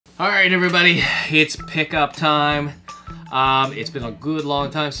Alright everybody, it's pickup time. It's been a good long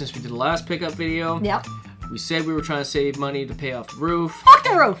time since we did the last pickup video. Yep. We said we were trying to save money to pay off the roof. Fuck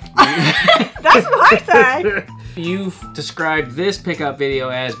the roof! That's what I said! You've described this pickup video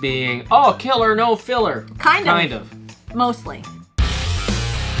as being, oh, killer, no filler. Kind of. Mostly.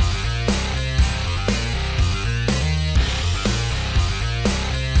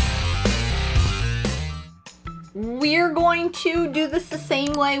 We're going to do this the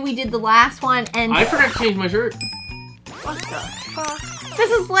same way we did the last one, and I forgot to change my shirt. What the fuck?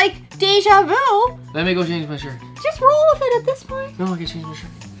 This is like deja vu. Let me go change my shirt. Just roll with it at this point. No, I can change my shirt.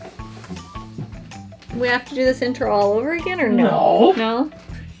 We have to do this intro all over again, or no? No.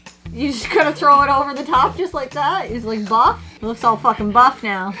 You just gonna throw it over the top just like that? He's like buff? He looks all fucking buff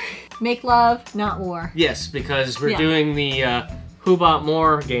now. Make love, not war. Yes, because we're doing the Who Bought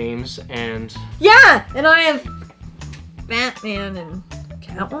More games, and... Yeah! And I have Batman and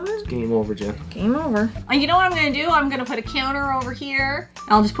Catwoman. Game over, Jen. Game over. You know what I'm gonna do? I'm gonna put a counter over here.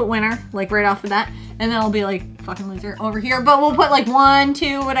 I'll just put winner, like right off the bat. And then I'll be like, fucking loser over here. But we'll put like 1,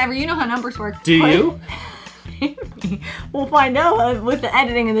 2, whatever. You know how numbers work. Do you? Maybe. We'll find out with the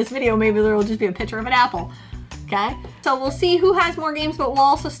editing in this video. Maybe there will just be a picture of an apple. Okay? So we'll see who has more games, but we'll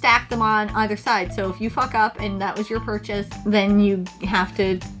also stack them on either side. So if you fuck up and that was your purchase, then you have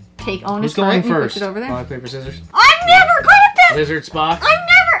to take onus for it and push it over there. Rock, paper, scissors. I'm never good at this! Lizard Spock. I don't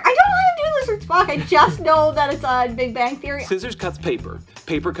know how to do Lizard Spock. I just know that it's on Big Bang Theory. Scissors cuts paper.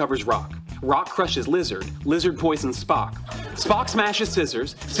 Paper covers rock. Rock crushes lizard. Lizard poisons Spock. Spock smashes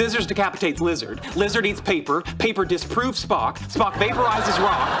scissors. Scissors decapitates lizard. Lizard eats paper. Paper disproves Spock. Spock vaporizes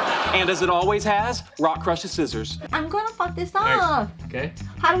rock. And as it always has, rock crushes scissors. I'm gonna fuck this up. Right. Okay.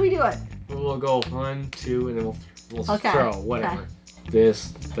 How do we do it? We'll go 1, 2, and then we'll throw whatever. Okay. This,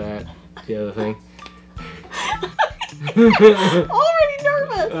 that, the other thing. Already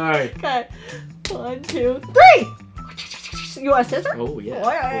nervous. All right. Okay. 1, 2, 3. You want a scissor? Oh yeah.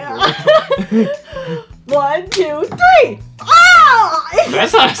 Oh, yeah. 1, 2, 3. Ah!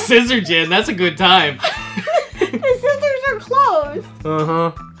 That's not a scissor, Jen. That's a good time. The scissors are closed.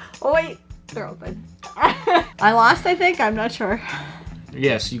 Uh-huh. Oh wait, they're open. I lost, I think. I'm not sure.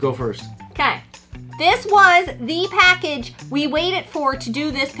 Yes, you go first. Okay. This was the package we waited for to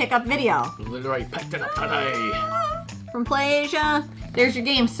do this pickup video. Literally picked it up today. From PlayAsia. There's your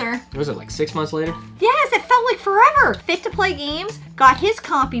game, sir. Was it like 6 months later? Yes, it felt like forever. Fit to Play Games got his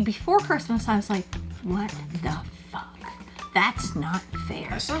copy before Christmas. I was like, what the fuck? That's not fair.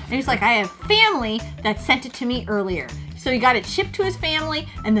 That's not fair. And he's like, I have family that sent it to me earlier. So he got it shipped to his family,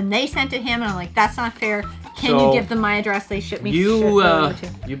 and then they sent it to him, and I'm like, that's not fair. Can you give them my address? They ship me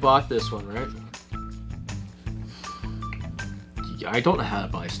shit you bought this one, right? I don't know how to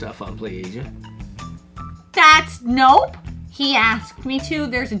buy stuff on PlayAsia. Nope. He asked me to.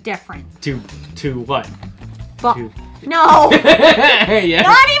 There's a difference. To what? But no. Yeah.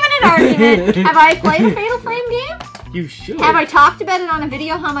 Not even an argument. Have I played a Fatal Frame game? You should. Have I talked about it on a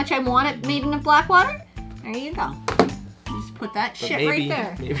video how much I want it made in Blackwater? There you go. Just put that shit right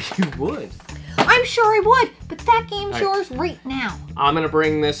there. Maybe you would. I'm sure I would, but that game's yours right now. I'm gonna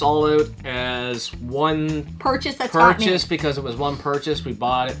bring this all out as one purchase because it was one purchase. We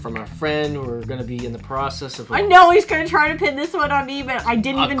bought it from our friend. We're gonna be in the process of. I know he's gonna try to pin this one on me, but I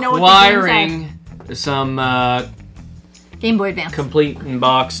didn't even know what the acquiring some Game Boy Advance complete in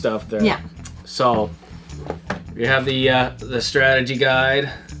box stuff there. Yeah. So you have the strategy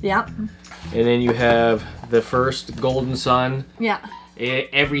guide. Yep. And then you have the first Golden Sun. Yeah.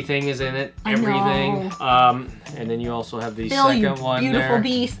 Everything is in it. I everything. know. And then you also have the Phil, second you one beautiful there.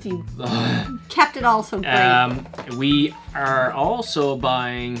 beast. You kept it all so great. We are also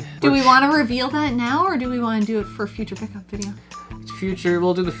buying. Do we want to reveal that now, or do we want to do it for a future pickup video?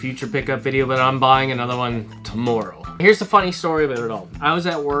 We'll do the future pickup video, but I'm buying another one tomorrow. Here's the funny story about it all. I was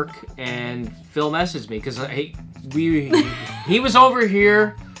at work and Phil messaged me because he was over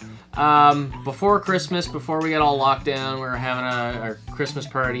here. Before Christmas, before we got all locked down, we were having our Christmas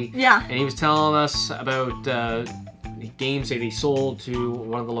party. Yeah. And he was telling us about games that he sold to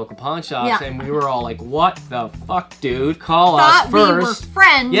one of the local pawn shops, yeah. And we were all like, what the fuck, dude? Call us first. We were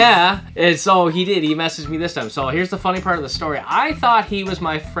friends. Yeah. And so he did. He messaged me this time. So here's the funny part of the story. I thought he was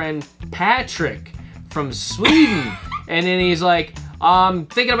my friend Patrick from Sweden. And then he's like,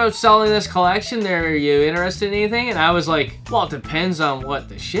 thinking about selling this collection. Are you interested in anything? And I was like, well, it depends on what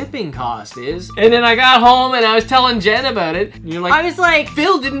the shipping cost is. And then I got home and I was telling Jen about it. And you're like, I was like,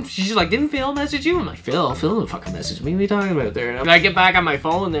 she's like, didn't Phil message you? I'm like, Phil didn't fucking message me. What are you talking about there? And I get back on my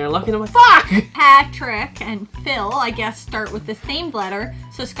phone there looking, I'm like, fuck! Patrick and Phil, I guess, start with the same letter.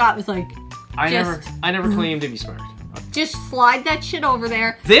 So Scott was like, I never claimed to be smart. Just slide that shit over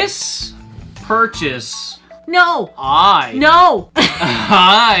there. This purchase... No. No.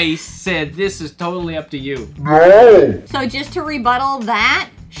 I said this is totally up to you. No. So just to rebuttal that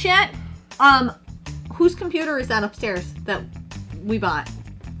shit, whose computer is that upstairs that we bought?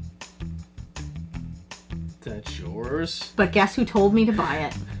 That's yours. But guess who told me to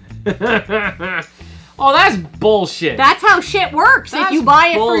buy it? Oh, that's bullshit. That's how shit works. That's if you buy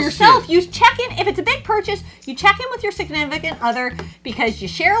it for bullshit. yourself, you check in. If it's a big purchase, you check in with your significant other because you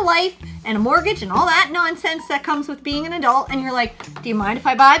share a life and a mortgage and all that nonsense that comes with being an adult. And you're like, do you mind if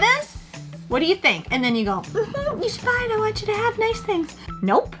I buy this? What do you think? And then you go, you should buy it. I want you to have nice things.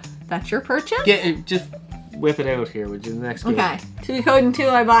 Nope. That's your purchase? Just whip it out here, which is the next game. Okay. Suikoden 2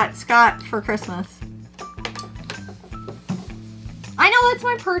 I bought Scott for Christmas. I know that's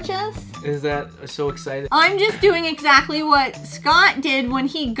my purchase. Is that so exciting? I'm just doing exactly what Scott did when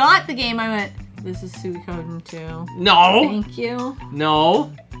he got the game. I went, this is Suikoden 2. No. Thank you.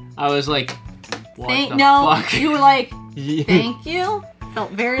 No. I was like, what the no, fuck? you were like, thank you.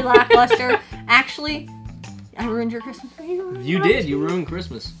 Felt very lackluster. Actually, I ruined your Christmas for you. You did. You ruined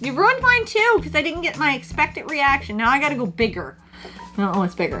Christmas. You ruined mine too, because I didn't get my expected reaction. Now I gotta go bigger. No,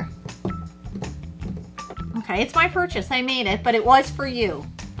 it's bigger. Okay, it's my purchase. I made it, but it was for you.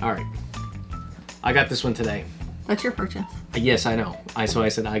 All right. I got this one today. That's your purchase. Yes, I know. So I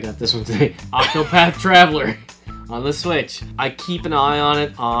said I got this one today. Octopath Traveler on the Switch. I keep an eye on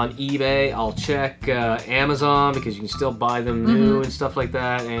it on eBay. I'll check Amazon because you can still buy them new and stuff like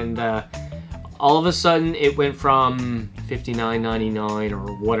that. And all of a sudden, it went from $59.99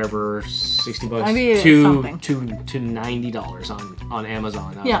 or whatever, 60 bucks to $90 on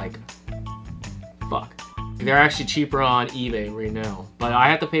Amazon. I was like, fuck. They're actually cheaper on eBay right now, but I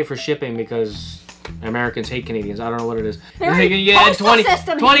have to pay for shipping because Americans hate Canadians. I don't know what it is. They're thinking you had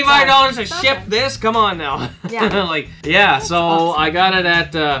 $25 to ship this? Come on now. Yeah. Like, yeah. That's so awesome. I got it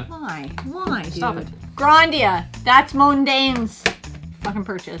at. Why, dude? Stop it. Grandia. That's Mondane's fucking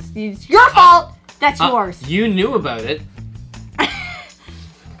purchase. It's your fault. That's yours. You knew about it.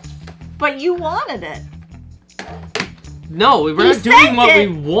 But you wanted it. No, we're not doing what we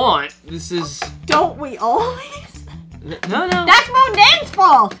want. This is. Don't we always? No. That's Mondane's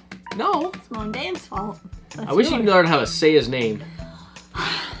fault. No. It's Mondane's fault. That's I wish you learned how to say his name.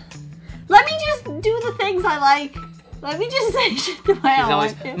 Let me just do the things I like. Let me just say shit the way I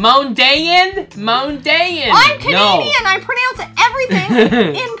want to. Mondane? Mondane! I'm Canadian! I pronounce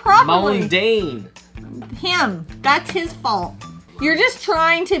everything improperly. Mondane. Him. That's his fault. You're just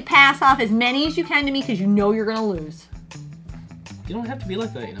trying to pass off as many as you can to me because you know you're gonna lose. You don't have to be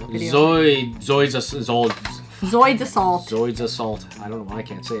like that, you know? Video. Zoid's Assault. Zoid's Assault. Zoid's Assault. I don't know why I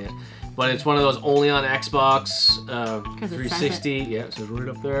can't say it. But it's one of those only on Xbox 360. Yeah, it says right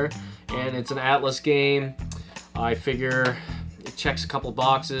up there. And it's an Atlas game. I figure it checks a couple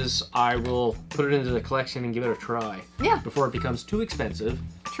boxes. I will put it into the collection and give it a try. Yeah. Before it becomes too expensive.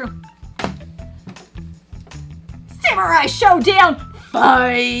 True. Samurai Showdown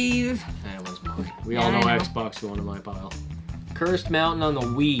 5. That one's mine. We all know Xbox going to my pile. Cursed Mountain on the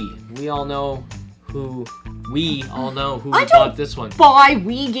Wii. We all know who bought this one. Buy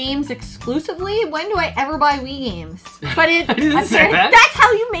Wii games exclusively? When do I ever buy Wii games? But it I didn't say that. That's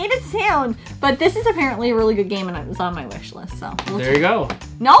how you made it sound. But this is apparently a really good game and it was on my wish list, so there you go.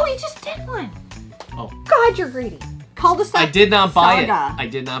 No, he just did one. Oh. God, you're greedy. Cul-de-sac. I did not buy Saga. it. I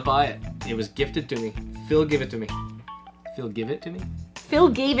did not buy it. It was gifted to me. Phil gave it to me. Phil give it to me? Phil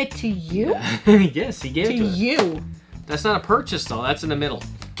gave it to you? Yes, he gave it to us. you. That's not a purchase though. That's in the middle.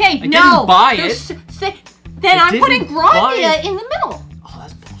 Okay, I didn't buy it. Then I'm putting Grandia in the middle. Oh,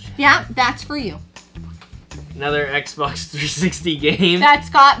 that's bullshit. Yeah, that's for you. Another Xbox 360 game. That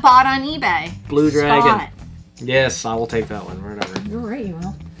Scott bought on eBay. Blue Dragon. Scott. Yes, I will take that one. Whatever. You're right, you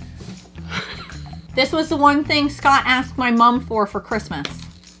will. This was the one thing Scott asked my mom for Christmas.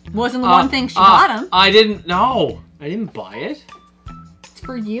 Wasn't the one thing she got him. I didn't buy it. It's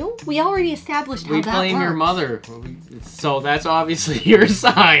for you? We already established how that works. We blame your mother. So that's obviously your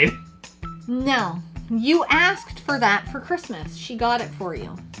side. No. You asked for that for Christmas. She got it for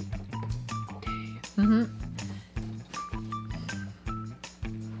you. Okay. Mm-hmm.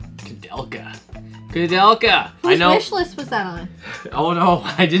 Kudelka. Kudelka. Whose I know. wish list was that on? Oh no,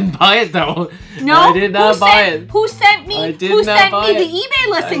 I didn't buy it though. No, I did not buy it. Who sent me? I did who not sent buy me it. the eBay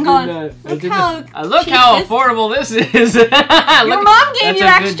listing? Look how affordable this is. Your mom gave you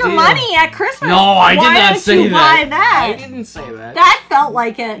extra money at Christmas. No, I did not say that. Buy that. I didn't say that. That felt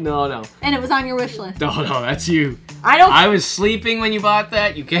like it. No. And it was on your wish list. No, that's you. I don't. I was sleeping when you bought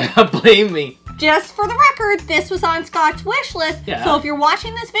that. You cannot blame me. Just for the record, this was on Scott's wish list. Yeah. So if you're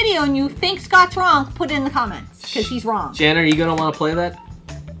watching this video and you think Scott's wrong, put it in the comments, because he's wrong. Jen, are you gonna want to play that?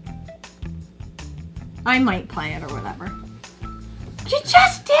 I might play it or whatever. You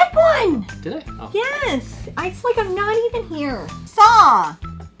just did one! Did I? Oh. Yes. It's like I'm not even here. Saw!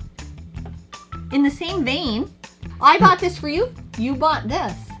 In the same vein, I bought this for you. You bought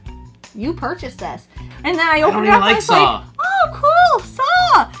this. You purchased this. And then I opened it up and I was like, oh, cool,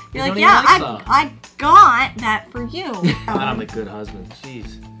 Saw! You're like, yeah, I got that for you. I'm a good husband.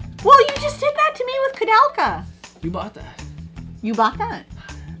 Jeez. Well, you just did that to me with Kudelka. You bought that. You bought that.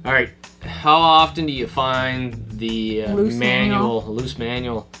 All right. How often do you find the loose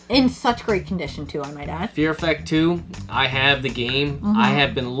manual? In such great condition, too, I might add. Fear Effect 2, I have the game. I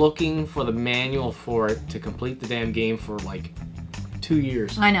have been looking for the manual for it to complete the damn game for like 2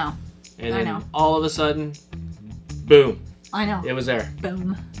 years. I know. And then all of a sudden, boom. I know. It was there.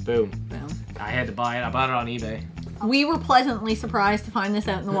 Boom. Boom. Boom. I had to buy it. I bought it on eBay. We were pleasantly surprised to find this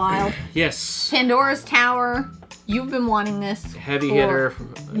out in the wild. Yes. Pandora's Tower. You've been wanting this. Heavy hitter.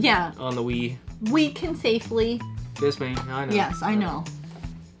 Yeah. On the Wii. We can safely. This me. I know. Yes, I know.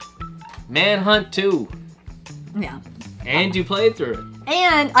 Manhunt 2. Yeah. And you played through it.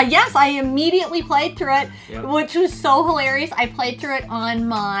 And yes, I immediately played through it, Yep. which was so hilarious. I played through it on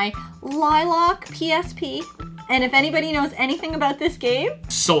my Lilac PSP. And if anybody knows anything about this game,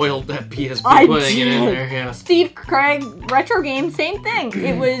 Soiled that PSP I putting it in did. there. Yeah. Steve Craig retro game, same thing.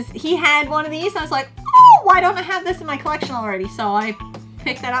 It was, he had one of these and I was like, oh, why don't I have this in my collection already? So I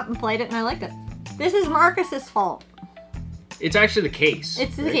picked that up and played it and I liked it. This is Marcus's fault. It's actually the case.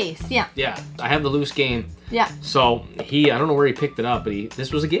 It's the right? case, yeah. Yeah, I have the loose game. Yeah. So I don't know where he picked it up, but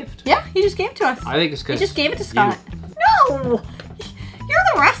this was a gift. Yeah, he just gave it to us. I think it's because He just gave it to Scott. No! You're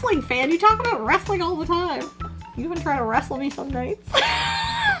the wrestling fan. You talk about wrestling all the time. You even try to wrestle me some nights.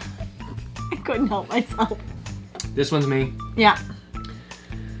 I couldn't help myself. This one's me. Yeah.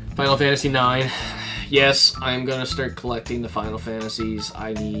 Final Fantasy 9. Yes, I'm gonna start collecting the Final Fantasies.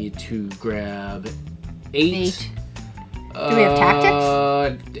 I need to grab 8. Do we have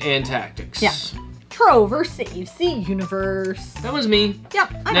tactics? And tactics. Yeah. Trover saves the universe. That was me.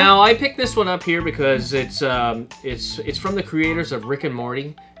 Yep. I know. Now I picked this one up here because it's from the creators of Rick and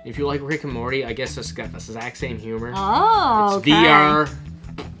Morty. If you like Rick and Morty, I guess it's got the exact same humor. Oh, it's VR.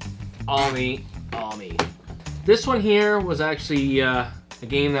 All me. All me. This one here was actually a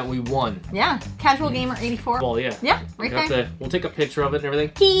game that we won. Yeah. Casual Gamer 84. Well, yeah. Yeah, right there. We'll take a picture of it and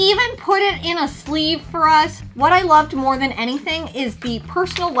everything. He even put it in a sleeve for us. What I loved more than anything is the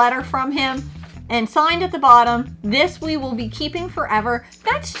personal letter from him and signed at the bottom, "This we will be keeping forever."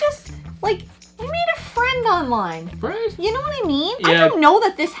 That's just like, you made a friend online. Right. You know what I mean? Yeah. I don't know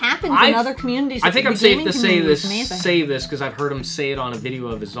that this happens in other communities. I think I'm safe to say this. Amazing. Say this because I've heard him say it on a video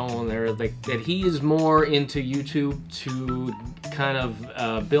of his own. There, like that he is more into YouTube to kind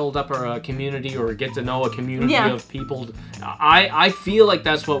of build up a community or get to know a community of people. I feel like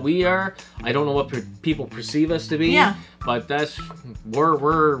that's what we are. I don't know what people perceive us to be. Yeah. But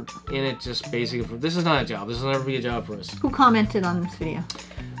we're in it just basically. This is not a job. This will never be a job for us. Who commented on this video?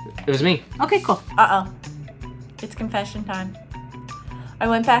 It was me. Okay, cool. Uh-oh. It's confession time. I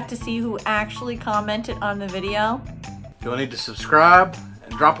went back to see who actually commented on the video. You'll need to subscribe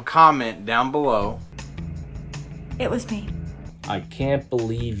and drop a comment down below. It was me. I can't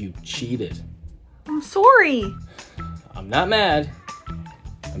believe you cheated. I'm sorry. I'm not mad.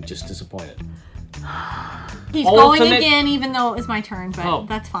 I'm just disappointed. He's going again, even though it was my turn, but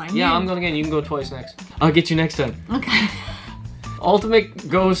that's fine. Yeah, I'm going again. You can go twice next. I'll get you next time. Okay. Ultimate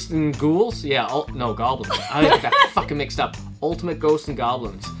Ghosts and Ghouls? Yeah, no, Goblins. I got fucking mixed up. Ultimate Ghosts and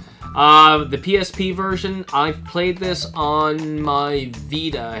Goblins. The PSP version, I've played this on my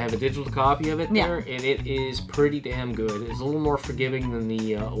Vita. I have a digital copy of it there, and it is pretty damn good. It's a little more forgiving than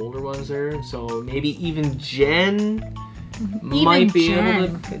the older ones there, so maybe even Jen might be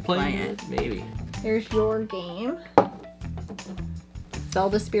able to play it. Maybe. Here's your game.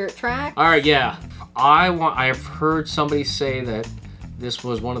 Zelda Spirit Track. All right, yeah. I've heard somebody say that this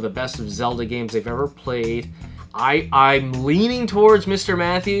was one of the best of Zelda games they've ever played. I'm leaning towards Mr.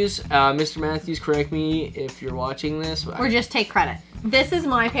 Matthews. Mr. Matthews, correct me if you're watching this. Or just take credit. This is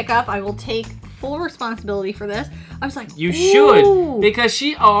my pickup. I will take full responsibility for this. I was like, you should, because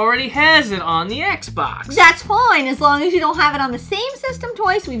she already has it on the Xbox. That's fine, as long as you don't have it on the same system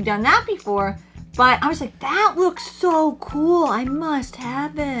twice. We've done that before. But I was like, that looks so cool. I must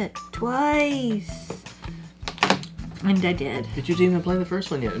have it twice. And I did. But you didn't even play the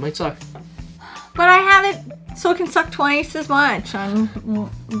first one yet. It might suck. But I have it so it can suck twice as much on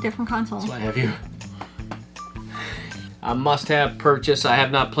different consoles. That's why I have you. A must-have purchase. I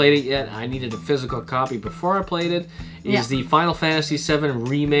have not played it yet. I needed a physical copy before I played it. Is the Final Fantasy VII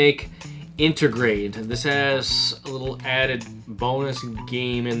Remake Intergrade. This has a little added bonus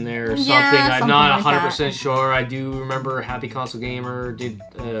game in there or something. I'm not 100% sure. I do remember Happy Console Gamer did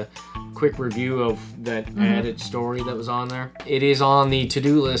a quick review of that added story that was on there. It is on the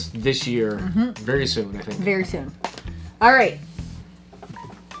to-do list this year. Very soon, I think. Very soon. All right.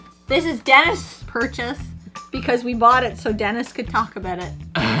 This is Dennis' purchase because we bought it so Dennis could talk about it.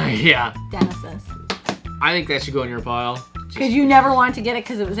 Yeah. Dennis's. I think that should go in your pile. Because you never wanted to get it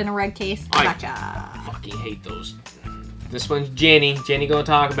because it was in a red case. Gotcha. I fucking hate those. This one's Jenny. Jenny gonna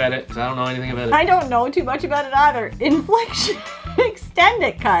talk about it because I don't know anything about it. I don't know too much about it either. Infliction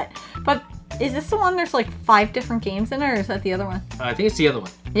Extended Cut. But is this the one there's like 5 different games in it, or is that the other one? I think it's the other one.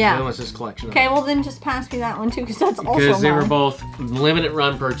 Yeah. The other one's just collection. Okay, well then just pass me that one too because that's also because they were mine. both limited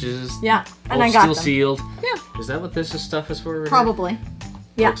run purchases. Yeah, and both I got still them. sealed. Yeah. Is that what this stuff is for? Probably.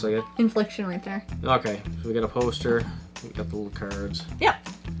 Yeah. Looks like it. Infliction right there. Okay, so we got a poster. We got the little cards. Yep.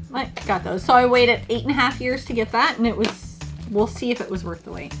 I got those. So I waited 8.5 years to get that, and it was, we'll see if it was worth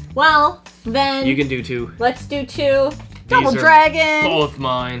the wait. Well, then. You can do 2. Let's do 2. Double These are Dragon. Both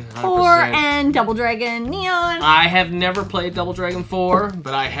mine. 100%. 4 and Double Dragon Neon. I have never played Double Dragon 4,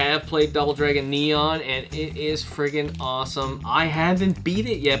 but I have played Double Dragon Neon, and it is friggin' awesome. I haven't beat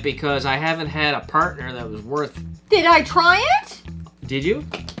it yet because I haven't had a partner that was worth. Did I try it? Did you?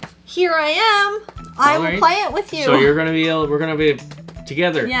 Here I am. I will play it with you. So you're gonna be able. We're gonna be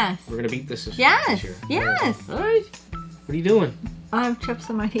together. Yes. We're gonna beat this. Yes. Year. Yes. All right. What are you doing? I have chips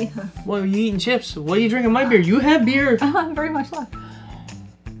in my teeth. What are you eating? Chips. What are you drinking? My beer. You have beer. Very much left.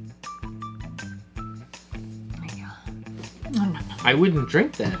 I wouldn't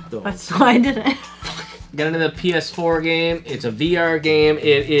drink that though. That's why I did it. Got into the PS4 game. It's a VR game.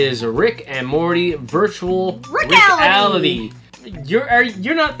 It is Rick and Morty Virtual Reality.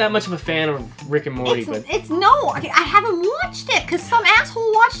 You're not that much of a fan of Rick and Morty, but no. I haven't watched it because some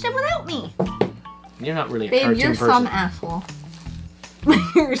asshole watched it without me. You're not really a Babe, cartoon you're person. some asshole.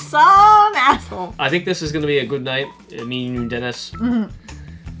 You're some asshole. I think this is gonna be a good night. Me and you, Dennis,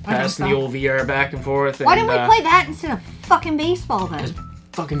 passing the old VR back and forth. Why didn't we play that instead of fucking baseball then?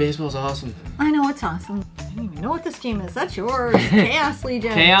 Fucking baseball's awesome. I know it's awesome. I don't even know what this game is. That's yours. Chaos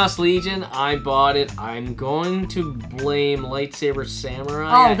Legion. Chaos Legion. I bought it. I'm going to blame Lightsaber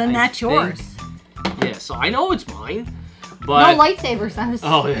Samurai. Oh, then that's yours. Yeah, so I know it's mine. But no lightsabers. That is.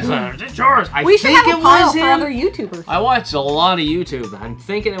 Oh, it's yours. We should have a pile for other YouTubers. I watched a lot of YouTube. I'm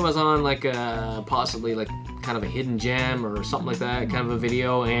thinking it was on like possibly like kind of a hidden gem or something like that, kind of a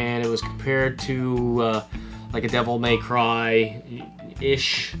video, and it was compared to like a Devil May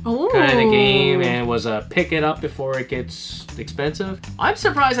Cry-ish kind of game, and it was a pick it up before it gets expensive. I'm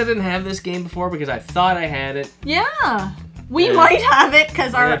surprised I didn't have this game before because I thought I had it. Yeah. We might have it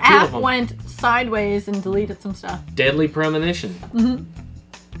because our app went sideways and deleted some stuff. Deadly Premonition.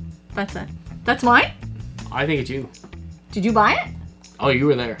 That's it. That's mine? I think it's you. Did you buy it? Oh, you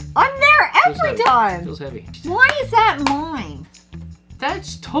were there. I'm there every time. Feels heavy. Why is that mine?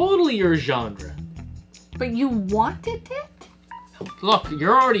 That's totally your genre. But you wanted it? Look,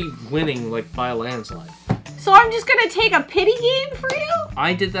 you're already winning like by a landslide. So I'm just gonna take a pity game for you?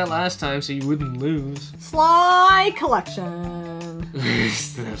 I did that last time so you wouldn't lose. Sly Collection. The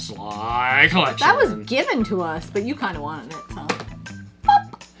Sly Collection. That was given to us, but you kind of wanted it, so.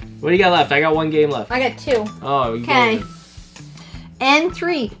 What do you got left? I got 1 game left. I got 2. Oh, you okay.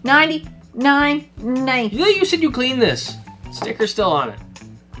 N3 99.90. You said you cleaned this. Sticker's still on it.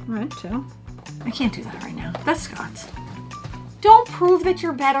 Alright, 2. I can't do that right now. That's Scott's. Don't prove that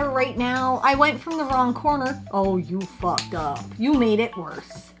you're better right now. I went from the wrong corner. Oh, you fucked up. You made it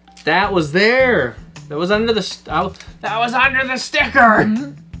worse. That was there. That was under the that was under the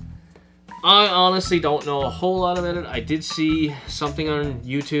sticker. I honestly don't know a whole lot about it. I did see something on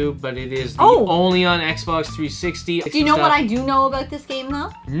YouTube, but it is only on Xbox 360. Do you know what I do know about this game, though?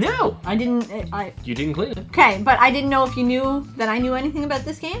 No. I didn't. You didn't clean it. Okay, but I didn't know if you knew that I knew anything about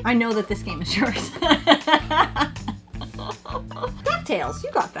this game. I know that this game is yours. DuckTales,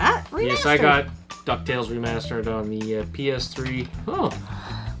 you got that. Remastered. Yes, I got DuckTales Remastered on the PS3. Oh.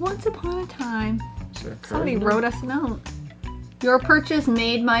 Once upon a time. Somebody wrote us a note. Your purchase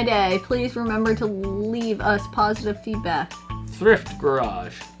made my day. Please remember to leave us positive feedback. Thrift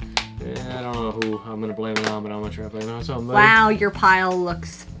Garage. Yeah, I don't know who I'm going to blame it on, but I'm going to try to blame it on somebody. Wow, your pile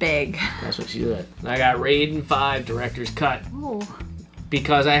looks big. That's what she said. I got Raiden 5 Director's Cut. Oh.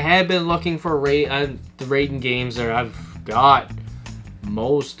 Because I had been looking for the Raiden games there. I've got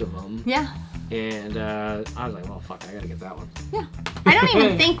most of them. Yeah. And I was like, well, fuck, I got to get that one. Yeah. I don't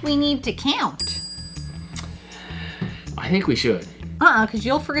even think we need to count. I think we should. Because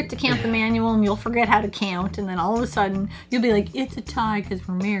you'll forget to count the manual and you'll forget how to count, and then all of a sudden you'll be like, it's a tie because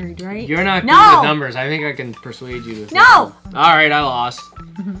we're married, right? You're not good with numbers. I think I can persuade you to. No! All right, I lost.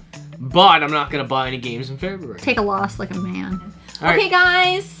 But I'm not going to buy any games in February. Take a loss like a man. All okay, right.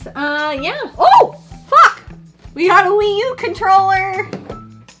 guys. Yeah. Oh! Fuck! We got a Wii U controller.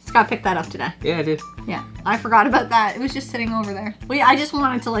 Scott picked that up today. Yeah, I did. Yeah, I forgot about that. It was just sitting over there. I just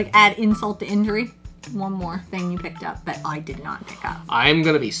wanted to like add insult to injury. One more thing you picked up that I did not pick up. I'm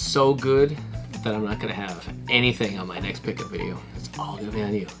going to be so good that I'm not going to have anything on my next pickup video. It's all going to be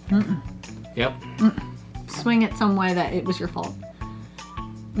on you. Yep. Swing it some way that it was your fault.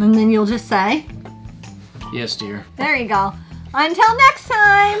 And then you'll just say, yes, dear. there you go. Until next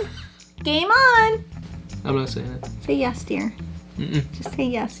time, game on. I'm not saying it. Say yes, dear. Just say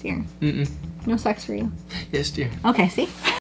yes, dear. No sex for you. Yes, dear. Okay, see?